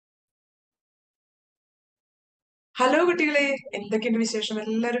Hello കുട്ടികളെ, എന്തൊക്കെയുണ്ട് വിശേഷം?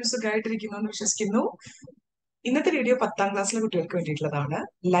 എല്ലാവരും സുഖമായിട്ടിരിക്കുന്നു എന്ന് വിശ്വസിക്കുന്നു. ഇന്നത്തെ വീഡിയോ 10ാം ക്ലാസ്സിലെ കുട്ടികൾക്ക് വേണ്ടിയിട്ടുള്ളതാണ്.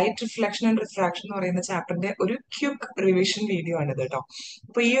 ലൈറ്റ് റിഫ്ലക്ഷൻ ആൻഡ് റിഫ്രാക്ഷൻ എന്ന് പറയുന്ന ചാപ്റ്ററിന്റെ ഒരു ക്വിക്ക് റിവിഷൻ വീഡിയോ ആണിത് കേട്ടോ.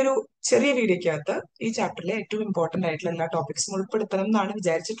 അപ്പൊ ഈ ഒരു ചെറിയ വീഡിയോക്കകത്ത് ഈ ചാപ്റ്ററിലെ ഏറ്റവും ഇമ്പോർട്ടന്റ് ആയിട്ടുള്ള എല്ലാ ടോപ്പിക്സും ഉൾപ്പെടുത്തണം എന്നാണ്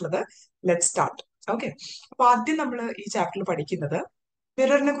വിചാരിച്ചിട്ടുള്ളത്. Let start. ഓക്കെ, അപ്പൊ ആദ്യം നമ്മൾ ഈ ചാപ്റ്ററിൽ പഠിക്കുന്നത്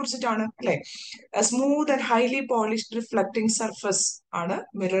മിററിനെ കുറിച്ചിട്ടാണ് അല്ലെ. Smooth and highly polished reflecting surface ആണ്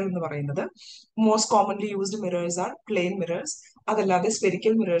മിറർ എന്ന് പറയുന്നത്. Most commonly used mirrors R plain mirrors. അതല്ലാതെ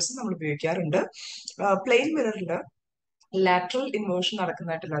സ്പെരിക്കൽ മിറേഴ്സ് നമ്മൾ ഉപയോഗിക്കാറുണ്ട്. പ്ലെയിൻ മിററിൽ ലാറ്ററൽ ഇൻവേർഷൻ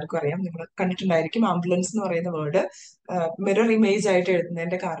നടക്കുന്നതായിട്ട് എല്ലാവർക്കും അറിയാം. നിങ്ങൾ കണ്ടിട്ടുണ്ടായിരിക്കും. ആംബുലൻസ് എന്ന് പറയുന്ന വേർഡ് മിറർ ഇമേജ് ആയിട്ട്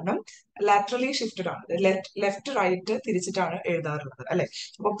എഴുതുന്നതിന്റെ കാരണം ലാറ്ററലി ഷിഫ്റ്റഡ് ആണ്. ലെഫ്റ്റ് റൈറ്റ് തിരിച്ചിട്ടാണ് എഴുതാറുള്ളത് അല്ലെ.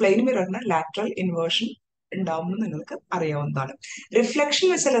 അപ്പൊ പ്ലെയിൻ മിററിന് ലാറ്ററൽ ഇൻവേർഷൻ ഉണ്ടാവുമെന്ന് നിങ്ങൾക്ക് അറിയാവുന്നതാണ്. റിഫ്ലക്ഷൻ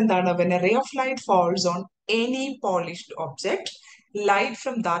വെച്ചാൽ എന്താണ്? When A ray of light falls on any polished object, light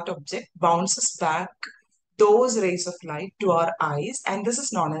from that object bounces back those rays of light to our eyes, and this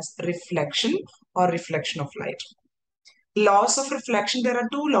is known as reflection or reflection of light. Laws of reflection, there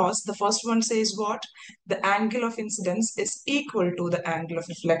are two laws. The first one says what? The angle of incidence is equal to the angle of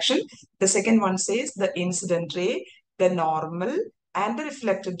reflection. The second one says the incident ray, the normal, and the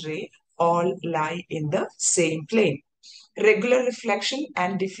reflected ray all lie in the same plane. Regular reflection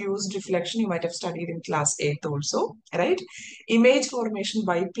and diffused reflection you might have studied in class 8th also, right? Image formation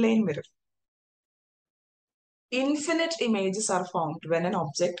by plane mirror. Infinite images are formed when an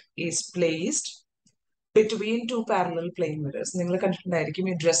object is placed between two parallel plane mirrors. നിങ്ങൾ കണ്ടിട്ടുണ്ടായിരിക്കും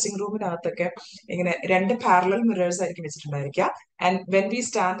ഈ dressing റൂമിനകത്തൊക്കെ ഇങ്ങനെ രണ്ട് parallel mirrors ആയിരിക്കും വെച്ചിട്ടുണ്ടായിരിക്കുക. And when we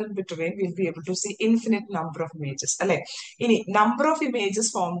stand in between will be able to see infinite number of images അല്ലെ. ഇനി number of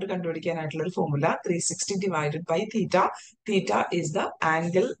images formed കണ്ടുപിടിക്കാനായിട്ടുള്ള ഒരു formula 360 divided by theta. Theta is the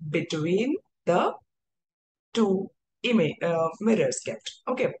angle between the two mirrors kept.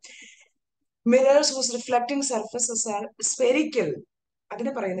 Okay, mirrors whose reflecting surfaces are spherical,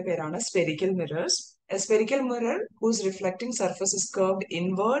 അതിന് പറയുന്ന പേരാണ് spherical mirrors. A spherical mirror whose reflecting surface is curved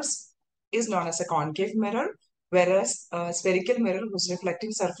inwards is known as a concave mirror, whereas a spherical mirror whose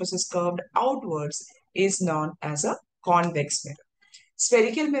reflecting surface is curved outwards is known as a convex mirror.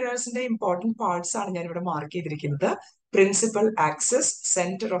 Spherical mirrorsന്റെ important parts ആണ് ഞാൻ ഇവിടെ mark ചെയ്തിരിക്കുന്നത്. Principal axis,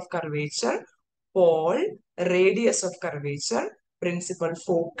 center of curvature, pole, radius of curvature, principal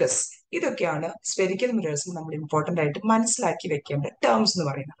focus. ഇതൊക്കെയാണ് spherical മിറേഴ്സിൽ നമ്മൾ important ആയിട്ട് മനസ്സിലാക്കി വെക്കേണ്ട terms എന്ന്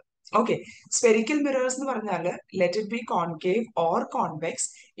പറയുന്നത്. ഓക്കെ, സ്പെരിക്കൽ മിറേഴ്സ് എന്ന് പറഞ്ഞാൽ let it be concave or convex,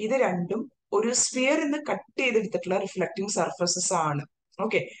 ഇത് രണ്ടും ഒരു സ്ഫിയറിൽ നിന്ന് കട്ട് ചെയ്തെടുത്തിട്ടുള്ള റിഫ്ലക്റ്റിംഗ് സർഫസസ് ആണ്.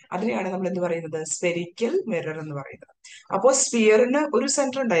 ഓക്കെ, അതിനെയാണ് നമ്മൾ എന്ത് പറയുന്നത്? സ്പെരിക്കൽ മിറർ എന്ന് പറയുന്നത്. അപ്പോൾ സ്ഫിയറിന് ഒരു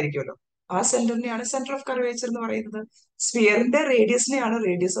സെന്റർ ഉണ്ടായിരിക്കുമല്ലോ, ആ സെന്ററിനെയാണ് സെന്റർ ഓഫ് കർവേച്ചർ എന്ന് പറയുന്നത്. സ്ഫിയറിന്റെ റേഡിയസിനെയാണ്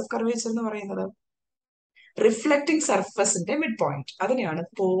റേഡിയസ് ഓഫ് കർവേച്ചർ എന്ന് പറയുന്നത്. റിഫ്ലക്റ്റിംഗ് സർഫസിന്റെ മിഡ് പോയിന്റ്, അതിനെയാണ്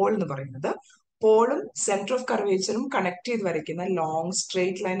പോൾ എന്ന് പറയുന്നത്. പോളും സെന്റർ ഓഫ് കർവേച്ചറും കണക്ട് ചെയ്ത് വരയ്ക്കുന്ന ലോങ്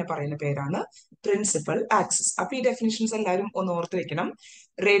സ്ട്രേറ്റ് ലൈൻ പറയുന്ന പേരാണ് പ്രിൻസിപ്പൽ ആക്സിസ്. അപ്പൊ ഈ ഡെഫിനിഷൻസ് എല്ലാവരും ഒന്ന് ഓർത്ത് വെക്കണം.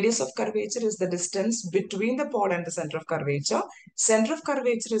 Radius of curvature is the distance between the Paul and the centre of curvature. Center of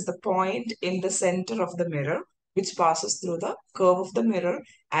curvature is the point in the center of the mirror which passes through the curve of the mirror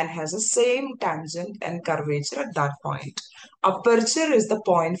and has the same tangent and curvature at that point. Aperture is the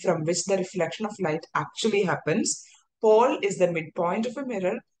point from which the reflection of light actually happens. Pole is the midpoint of a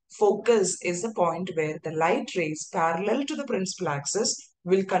mirror. Focus is the point where the light rays parallel to the principal axis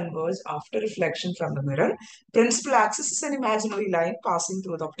will converge after reflection from the mirror. Principal axis is an imaginary line passing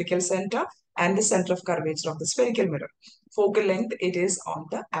through the optical center and the center of curvature of the spherical mirror. Focal length, it is on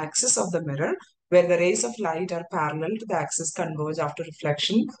the axis of the mirror where the rays of light are parallel to the axis converge after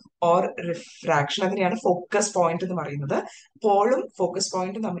reflection or refraction. അതിനെയാണ് focus point എന്ന് പറയുന്നത്. പോളും focus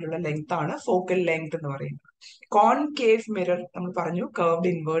പോയിന്റും തമ്മിലുള്ള length ആണ് focal length എന്ന് പറയുന്നത്. Concave mirror നമ്മൾ പറഞ്ഞു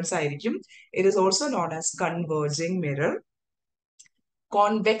കർവ്ഡ് ഇൻവേർഡ്സ് ആയിരിക്കും. It is also known as converging mirror.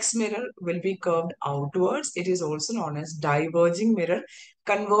 Convex mirror will be curved outwards. It is also known as diverging mirror.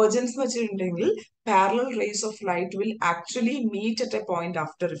 Convergence എന്ന് വെച്ചിട്ടുണ്ടെങ്കിൽ parallel rays of light will actually meet at a point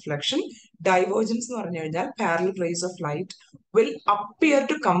after reflection. Divergence എന്ന് പറഞ്ഞു കഴിഞ്ഞാൽ parallel rays of light will appear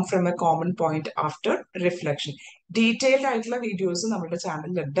to come from a common point after reflection. Detailed ആയിട്ടുള്ള videos നമ്മുടെ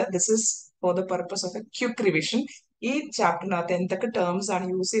ചാനലിലുണ്ട്. This is for the purpose of a quick revision. ഈ ചാപ്റ്ററിനകത്ത് എന്തൊക്കെ terms ആണ്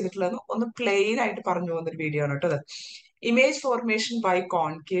use ചെയ്തിട്ടുള്ളത് ഒന്ന് പ്ലെയിൻ ആയിട്ട് പറഞ്ഞു പോകുന്നൊരു വീഡിയോ ആണ് കേട്ടോ. Image formation by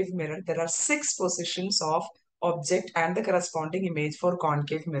concave mirror. There are 6 positions of object and the corresponding image for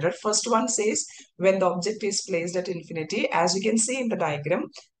concave mirror. First one says when the object is placed at infinity, as you can see in the diagram,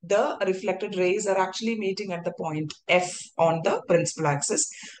 the reflected rays are actually meeting at the point F on the principal axis.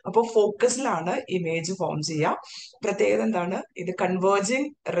 അപ്പോൾ ഫോക്കസിലാണ് image form ചെയ്യുക. പ്രത്യേകത എന്താണ്? ഇത് converging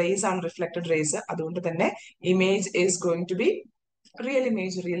raise ആണ്, reflected raise. അതുകൊണ്ട് തന്നെ image is going to B Real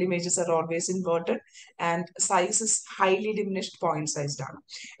images are always inverted and size is highly diminished, point sized ആണ്.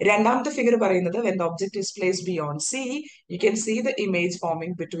 രണ്ടാമത്തെ figure പറയുന്നത് when the object is placed beyond C, you can see the image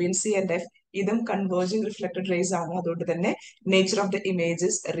forming between C and F. ഇതും converging reflected rays ആണ്. അതുകൊണ്ട് തന്നെ nature of the image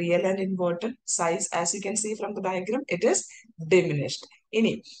is real and inverted. Size, as you can see from the diagram, it is diminished.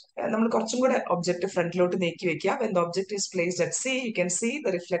 ഇനി നമ്മൾ കുറച്ചും കൂടെ object ഫ്രണ്ടിലോട്ട് നീക്കി വെക്കുക. When the object is placed at C, you can see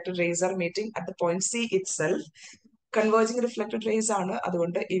the reflected rays are meeting at the point C itself. Converging reflected rays ആണ്.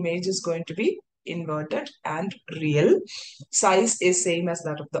 അതുകൊണ്ട് image is going to be inverted and real. Size is same as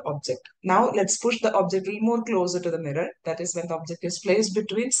that of the object. Now let's push the object a little more closer to the mirror. That is when the object is placed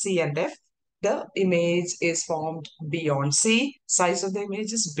between C and F, the image is formed beyond C. Size of the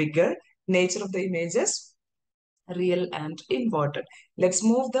image is bigger. Nature of the image is real and inverted. Let's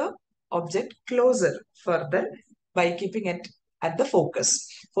move the object closer further by keeping it at the focus.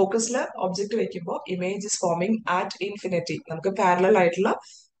 Focusൽ object വെക്കുമ്പോൾ image is forming at infinity. നമുക്ക് parallel ആയിട്ടുള്ള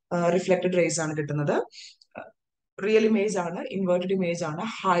reflected rays ആണ് കിട്ടുന്നത്. Real image ആണ്, inverted image ആണ്,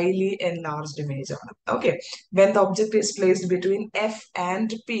 highly enlarged image ആണ്. Okay. When the object is placed between F and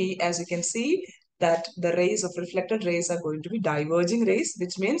P, as you can see, that the rays of reflected rays are going to be diverging rays,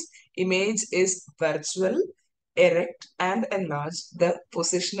 which means image is virtual, erect and enlarged. The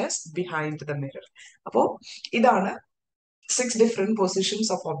position is behind the mirror. അപ്പോൾ ഇതാണ് 6 different positions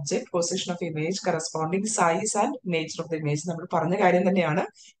of object, position of image, corresponding size and nature of the image. നമ്മൾ പറഞ്ഞ കാര്യം തന്നെയാണ്.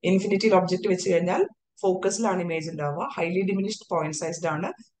 ഇൻഫിനിറ്റിയിൽ object വെച്ച് കഴിഞ്ഞാൽ ഫോക്കസിലാണ് image ഉണ്ടാവുക, highly diminished point sized ആണ്,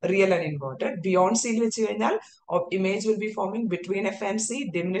 റിയൽ ആൻഡ് ഇൻവേർട്ടഡ്. ബിയോണ്ട് സിയിൽ വെച്ച് കഴിഞ്ഞാൽ image will be foaming between F and C,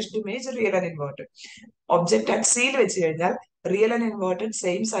 diminished image, real and inverted. Object at സിയിൽ വെച്ച് കഴിഞ്ഞാൽ real and inverted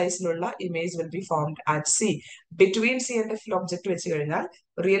same size ലുള്ള image will be formed at C. Between C and F object വെച്ച് കഴിഞ്ഞാൽ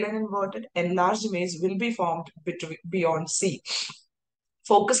real and inverted enlarged image will be formed beyond C.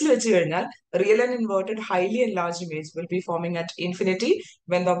 Focusൽ വെച്ച് കഴിഞ്ഞാൽ real and inverted highly enlarged image will be forming at infinity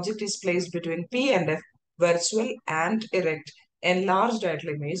when the object is placed between P and F. Virtual and erect enlarged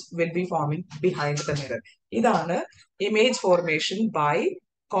ആയിട്ടുള്ള image will be forming behind the mirror. ഇതാണ് image formation by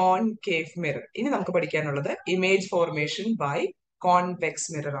concave mirror. ഇനി നമുക്ക് പഠിക്കാനുള്ളത് image formation by convex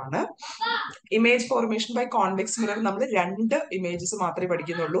mirror ആണ്. Image formation by convex mirror നമ്മൾ രണ്ട് images മാത്രമേ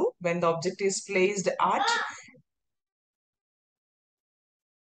പഠിക്കുന്നുള്ളൂ. When the object is placed at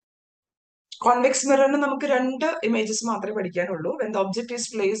convex mirror നമുക്ക് രണ്ട് ഇമേജസ് മാത്രമേ പഠിക്കാനുള്ളൂ. When the object is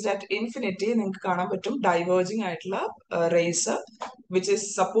placed at infinity, നിങ്ങൾക്ക് കാണാൻ പറ്റും diverging ആയിട്ടുള്ള rays which is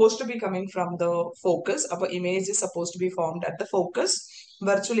supposed to be coming from the focus. അപ്പോൾ image is supposed to be formed at the focus.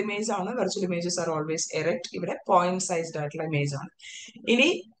 Virtual image ആണ്. Virtual images are always erect. ഇവിടെ point sized ആയിട്ടുള്ള image ആണ്. ഇനി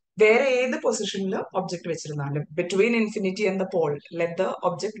വേറെ ഏത് പൊസിഷനിൽ object വെച്ചിരുന്നാലും between infinity and the pole, let the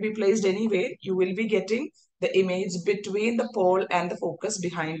object be placed anywhere, you will be getting the image between the pole and the focus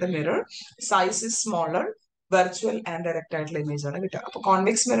behind the mirror. Size is smaller, virtual and erect ആയിട്ടുള്ള image ആണ് കിട്ടുക. അപ്പോൾ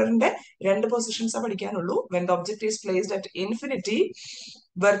convex മിററിന്റെ രണ്ട് positions പഠിക്കാനുള്ളൂ. When the object is placed at infinity,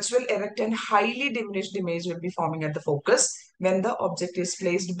 virtual, erect and highly diminished image will be forming at the focus. When the object is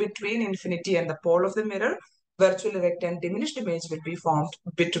placed between infinity and the pole of the mirror, virtual, erect and diminished image will be formed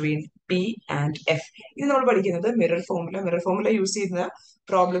between P and F. ഇത് നമ്മൾ പഠിക്കുന്നത് mirror formula use ചെയ്യുന്ന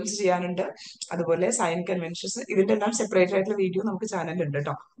problems ചെയ്യാനുണ്ട്. അതുപോലെ sign conventions, ഇതിന്റെ എല്ലാം separate ആയിട്ടുള്ള video നമുക്ക് ചാനലിൽ ഉണ്ട്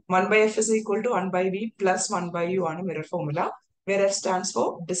കേട്ടോ. 1/f is equal to 1/v plus 1/u ആണ് mirror formula. where F stands for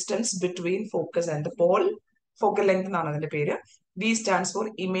distance between focus and the pole. Focal length എന്നാണ് അതിന്റെ പേര്. V stands for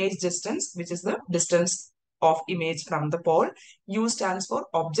image distance, which is the distance of image from the pole. U stands for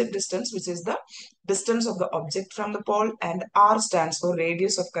object distance, which is the distance of the object from the pole. And R stands for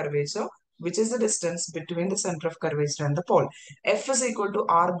radius of curvature, which is the distance between the center of curvature and the pole. F is equal to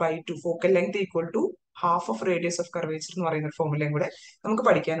R by 2. Focal length equal to half of radius of curvature എന്ന് പറയുന്ന ഫോർമുലയും കൂടെ നമുക്ക്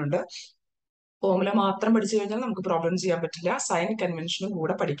പഠിക്കാനുണ്ട്. Formula മാത്രം പഠിച്ചു കഴിഞ്ഞാൽ നമുക്ക് problem ചെയ്യാൻ പറ്റില്ല. സൈൻ കൺവെൻഷനും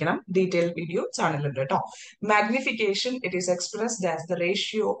കൂടെ പഠിക്കണം. ഡീറ്റെയിൽ വീഡിയോ ചാനലുണ്ട് കേട്ടോ. Magnification, it is expressed as the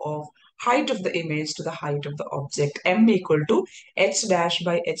ratio of height of the image to the height of the object. M equal to h dash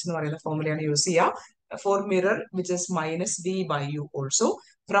by h എന്ന് പറയുന്ന ഫോർമുലയാണ് യൂസ് ചെയ്യുക. For mirror, which is minus v by u also.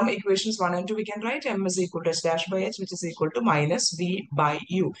 From equations 1 and 2 we can write m is equal to h dash by h, which is equal to minus v by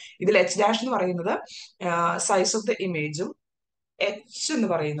u. ഇതിൽ h dash എന്ന് പറയുന്നത് size of the image ഉം h എന്ന്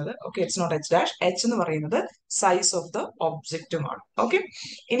പറയുന്നത്, okay, it's not h dash, h എന്ന് പറയുന്നത് size of the ഒബ്ജക്റ്റുമാണ്. Okay,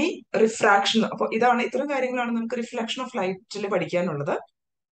 ഇനി refraction. അപ്പോൾ ഇതാണ്, ഇത്തരം കാര്യങ്ങളാണ് നമുക്ക് റിഫ്ലക്ഷൻ ഓഫ് ലൈറ്റിൽ പഠിക്കാനുള്ളത്.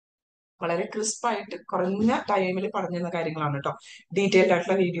 വളരെ ക്രിസ്പായിട്ട് കുറഞ്ഞ ടൈമിൽ പറഞ്ഞിരുന്ന കാര്യങ്ങളാണ് കേട്ടോ. ഡീറ്റെയിൽഡ്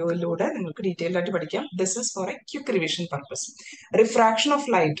ആയിട്ടുള്ള വീഡിയോയിലൂടെ നിങ്ങൾക്ക് ഡീറ്റെയിൽഡ് ആയിട്ട് പഠിക്കാം. This is for A quick revision purpose. Refraction of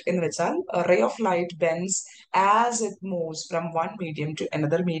light എന്ന് വെച്ചാൽ ray of light ബെൻഡ്സ് as it moves from one medium to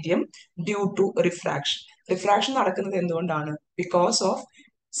another medium due to refraction. Refraction നടക്കുന്നത് എന്തുകൊണ്ടാണ്? Because of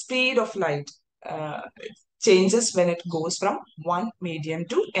speed of light. changes when it goes from one medium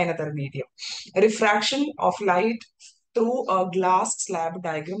to another medium. Refraction of light through a glass slab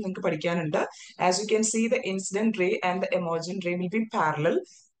diagram നിങ്ങൾക്ക് പഠിക്കാനുണ്ട്. As you can see, the incident ray and the emergent ray will be parallel.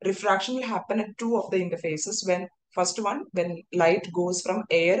 Refraction will happen at two of the interfaces. First one, when light goes from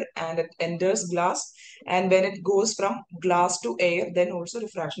air and it enters glass, and when it goes from glass to air, then also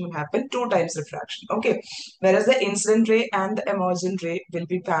refraction will happen, two times refraction. Okay. Whereas the incident ray and the emergent ray will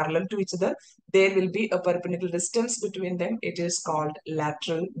be parallel to each other. There will be a perpendicular distance between them. It is called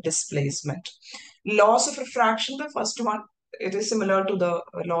lateral displacement. Laws of refraction, the first one, it is similar to the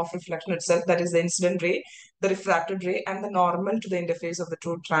law of reflection itself. That is the incident ray, the refracted ray, and the normal to the interface of the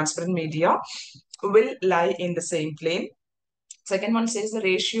two transparent media will lie in the same plane. Second one says the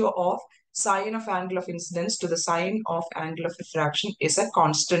ratio of sine of angle of incidence to the sine of angle of refraction is a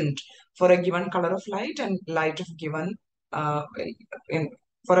constant for a given color of light and light of given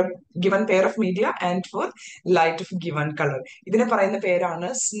for a given pair of media and for light of given color. ഇതിനെ പറയുന്ന പേരാണ്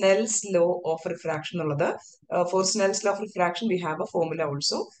Snell's law of refraction ഉള്ളത്. For Snell's law of refraction, we have a formula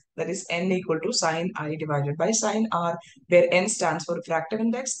also, that is n equal to sine I divided by sine r, where n stands for refractive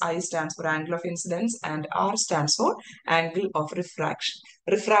index, I stands for angle of incidence, and r stands for angle of refraction.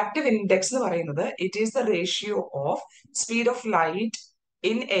 Refractive index എന്ന് പറയുന്നത്, it is the ratio of speed of light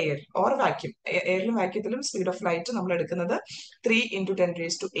in air or vacuum. എയറിലും വാക്യൂത്തിലും speed of light നമ്മൾ എടുക്കുന്നത് 3 into 10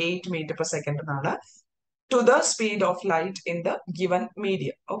 raised to 8 meter per second എന്നാണ്, to the speed of light in the given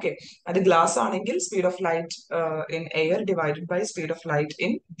medium. Okay, അത് glass ആണെങ്കിൽ speed of light in air divided by speed of light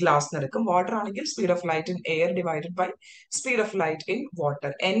in glass നടക്കും. Water ആണെങ്കിൽ speed of light in air divided by speed of light in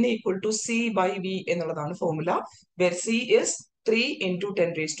water. n equal to c by v എന്നുള്ളതാണ് formula, where c is 3 into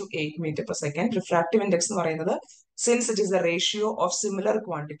 10 raised to 8 meter per second. Refractive index എന്ന് പറയുന്നത്, since it is a ratio of similar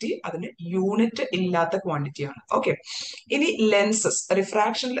quantity, അതിന് unit ഇല്ലാത്ത quantity ആണ്. Okay, ഇനി lenses.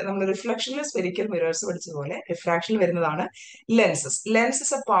 റിഫ്രാക്ഷനിൽ നമ്മൾ റിഫ്ലക്ഷനിൽ spherical mirrors പഠിച്ചതുപോലെ റിഫ്രാക്ഷനിൽ വരുന്നതാണ് lenses. Lens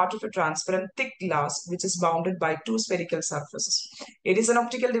is a part of a transparent thick glass which is bounded by two spherical surfaces. It is an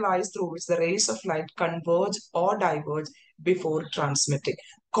optical device through which the rays of light converge or diverge before transmitting.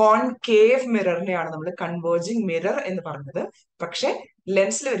 Concave മിററിനെയാണ് നമ്മൾ converging mirror എന്ന് പറഞ്ഞത്. പക്ഷെ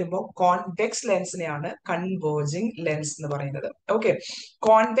ലെൻസിൽ വരുമ്പോൾ convex ലെൻസിനെയാണ് converging lens എന്ന് പറയുന്നത്. Okay,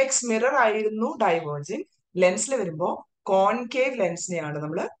 convex mirror ആയിരുന്നു diverging. ലെൻസിൽ വരുമ്പോൾ concave ലെൻസിനെയാണ്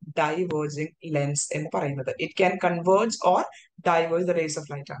നമ്മൾ ഡൈവേർജിങ് ലെൻസ് എന്ന് പറയുന്നത്. It can converge or diverge the race of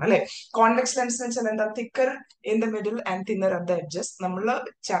light ആണ് അല്ലെ. കോൺവെക്സ് ലെൻസ് എന്ന് വെച്ചാൽ എന്താ? Thicker in the middle and thinner at the edges. നമ്മൾ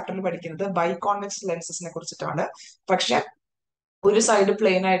ചാപ്റ്ററിൽ പഠിക്കുന്നത് ബൈ കോൺവെക്സ് ലെൻസസിനെ കുറിച്ചിട്ടാണ്. പക്ഷെ ഒരു സൈഡ്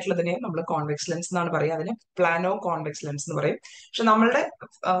പ്ലെയിൻ ആയിട്ടുള്ളതിനെ നമ്മൾ കോൺവെക്സ് ലെൻസ് എന്നാണ് പറയുക, അതിന് പ്ലാനോ കോൺവെക്സ് ലെൻസ് എന്ന് പറയും. പക്ഷെ നമ്മളുടെ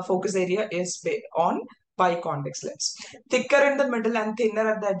focus area is on biconvex lens. Thicker in the middle and thinner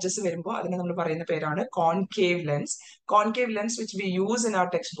at the edges വരുമ്പോൾ അതിനെ നമ്മൾ പറയുന്ന പേരാണ് concave lens. Concave lens which we use in our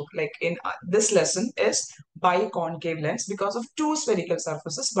textbook, like in this lesson, is biconcave lens because of two spherical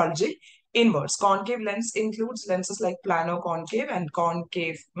surfaces bulging inwards. Concave lens includes lenses like plano concave and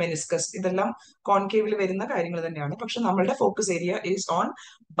concave meniscus. ഇതെല്ലാം കോൺകേവിൽ വരുന്ന കാര്യങ്ങൾ തന്നെയാണ്. പക്ഷെ നമ്മളുടെ focus area is on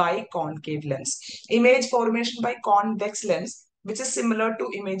biconcave lens. Image formation by convex lens, which is similar to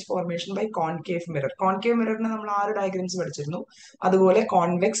image formation by concave mirror. Concave mirror നമ്മൾ 6 diagrams പഠിച്ചിരുന്നു. അതുപോലെ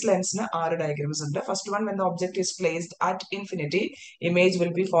convex ലെൻസിന് 6 diagrams ഉണ്ട്. First one, when the object is placed at infinity, image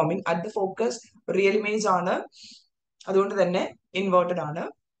will be forming at the focus. Real image ആണ്, അതുകൊണ്ട് തന്നെ inverted ആണ്.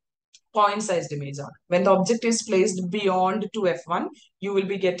 Point sized image ആണ്. When the object is placed beyond 2f1, you will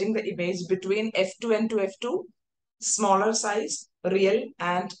be getting the image between f2 and 2f2, smaller size, real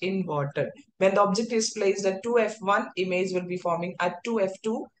and inverted. When the object is placed at 2f1, image will be forming at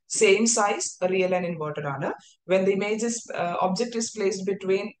 2f2, same size, real and inverted ആണ്. When the object is placed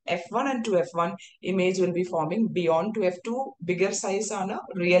between f1 and 2f1, image will be forming beyond 2f2, bigger size ആണ്,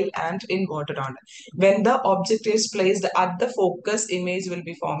 real and inverted ആണ്. When the object is placed at the focus, image will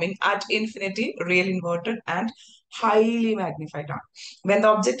be forming at infinity, real, inverted and highly magnified ആണ്. When the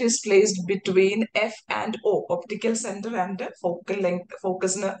object is placed between f and o, optical center and focal length,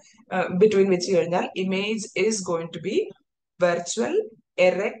 focus between which കഴിഞ്ഞാൽ image is going to be virtual,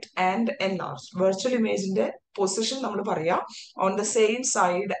 erect and enlarged. Virtual imageന്റെ position നമ്മൾ പറയാ on the same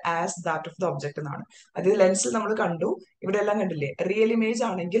side as that of the object എന്നാണ്. അത് ലെൻസിൽ നമ്മൾ കണ്ടു, ഇവിടെ എല്ലാം കണ്ടില്ലേ? റിയൽ ഇമേജ്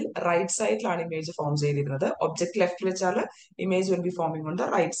ആണെങ്കിൽ റൈറ്റ് സൈഡിലാണ് ഇമേജ് ഫോം ചെയ്തിരുന്നത്. ഒബ്ജക്ട് ലെഫ്റ്റ് വെച്ചാൽ image will be foaming on the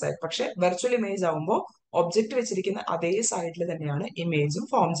right side. പക്ഷെ വെർച്വൽ ഇമേജ് ആവുമ്പോൾ ഒബ്ജക്ട് വെച്ചിരിക്കുന്ന അതേ സൈഡിൽ തന്നെയാണ് ഇമേജും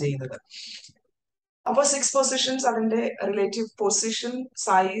ഫോം ചെയ്യുന്നത്. അപ്പോൾ 6 പൊസിഷൻസ്, അതിന്റെ relative position,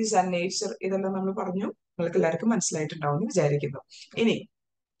 size and nature, ഇതെല്ലാം നമ്മൾ പറഞ്ഞു. നിങ്ങൾക്ക് എല്ലാവർക്കും മനസ്സിലായിട്ടുണ്ടാവും എന്ന് വിചാരിക്കുന്നു. ഇനി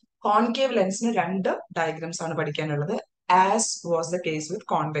കോൺകേവ് ലെൻസിന് 2 ഡയഗ്രംസ് ആണ് പഠിക്കാനുള്ളത്. as was the case with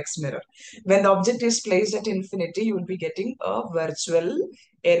convex mirror. When the object is placed at infinity, you will be getting a virtual,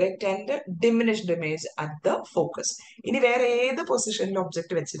 erect and diminished image at the focus. ഇനി വേറെ ഏത് പൊസിഷനിൽ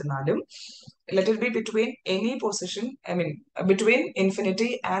object വെച്ചിരുന്നാലും, let it be between any position, I mean between infinity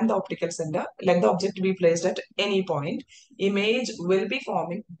and the optical center, let the object be placed at any point, image will be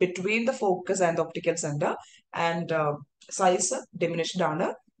forming between the focus and the optical center, and size diminished ആണ്.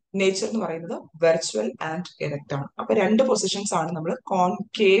 Nature എന്ന് പറയുന്നത് virtual and erect ആണ്. അപ്പൊ രണ്ട് positions ആണ് നമ്മൾ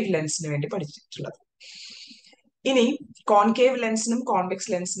concave ലെൻസിന് വേണ്ടി പഠിച്ചിട്ടുള്ളത്. ഇനി കോൺകേവ് ലെൻസിനും കോൺവെക്സ്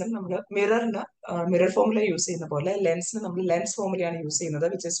ലെൻസിനും നമ്മൾ മിറർ ഫോർമുല യൂസ് ചെയ്യുന്ന പോലെ ലെൻസിന് നമ്മൾ ലെൻസ് ഫോർമുലയാണ് യൂസ് ചെയ്യുന്നത്,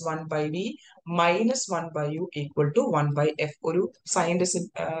 which is 1/v minus 1/u equal to 1/f. ഒരു സൈൻ്റെ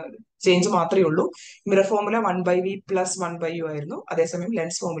ചേഞ്ച് മാത്രമേ ഉള്ളൂ. Mirror formula 1/v plus 1/u ആയിരുന്നു. അതേസമയം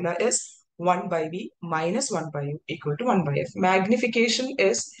lens formula is 1/v minus 1/u equal to 1/f. Magnification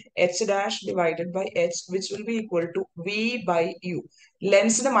is h dash divided by h, which will be equal to v by u.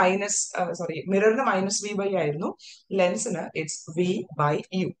 Lens na minus, mirror na minus v by ആയിരുന്നു. Lens na it's v by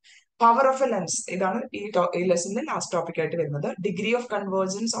u. Power of a lens, ഇതാണ് ഈ ലെസണിന്റെ last topic ആയിട്ട് വരുന്നത്. Degree of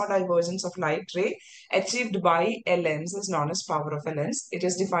convergence or divergence of light ray achieved by a lens is known as power of a lens. It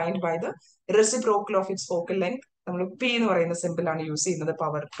is defined by the reciprocal of its focal length. നമ്മൾ P എന്ന് പറയുന്ന simple ആണ് use ചെയ്യുന്നത്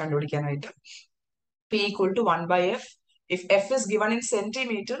power കണ്ടുപിടിക്കാനായിട്ട്. P equal to 1/f. If F is given in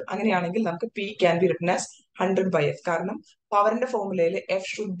centimetre, അങ്ങനെയാണെങ്കിൽ നമുക്ക് P can be written as 100/f. കാരണം പവറിന്റെ ഫോർമുലയിൽ F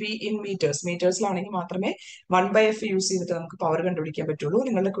should be in metres. മീറ്റേഴ്സിലാണെങ്കിൽ മാത്രമേ 1/f യൂസ് ചെയ്തിട്ട് നമുക്ക് പവർ കണ്ടുപിടിക്കാൻ പറ്റുള്ളൂ.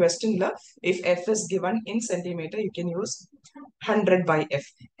 നിങ്ങളുടെ ക്വസ്റ്റ്യനിൽ if F is given in centimetre you can use 100/f.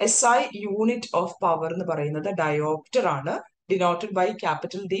 SI unit of power എന്ന് പറയുന്നത് ഡയോപ്റ്റർ ആണ്, denoted by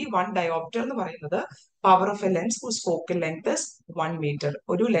capital D. 1 diopter എന്ന് പറയുന്നത് power of a lens whose focal length is 1 meter.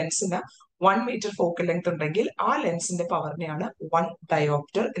 ഒരു ലെൻസിന് 1 meter focal length ഉണ്ടെങ്കിൽ ആ ലെൻസിന്റെ പവറിനെയാണ് 1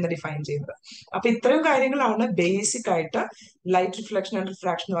 diopter എന്ന് ഡിഫൈൻ ചെയ്യുന്നത്. അപ്പൊ ഇത്രയും കാര്യങ്ങളാണ് ബേസിക് ആയിട്ട് ലൈറ്റ് റിഫ്ലക്ഷൻ ആൻഡ്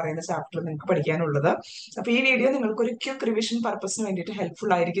റിഫ്രാക്ഷൻ എന്ന് പറയുന്ന ചാപ്റ്ററിൽ നിങ്ങൾക്ക് പഠിക്കാനുള്ളത്. അപ്പൊ ഈ വീഡിയോ നിങ്ങൾക്ക് ഒരു ക്വിക്ക് റിവിഷൻ പർപ്പസിന് വേണ്ടിയിട്ട്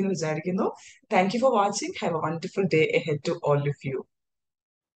ഹെൽപ്ഫുൾ ആയിരിക്കും എന്ന് വിചാരിക്കുന്നു. Thank you for watching. Have A wonderful day ahead to all of U.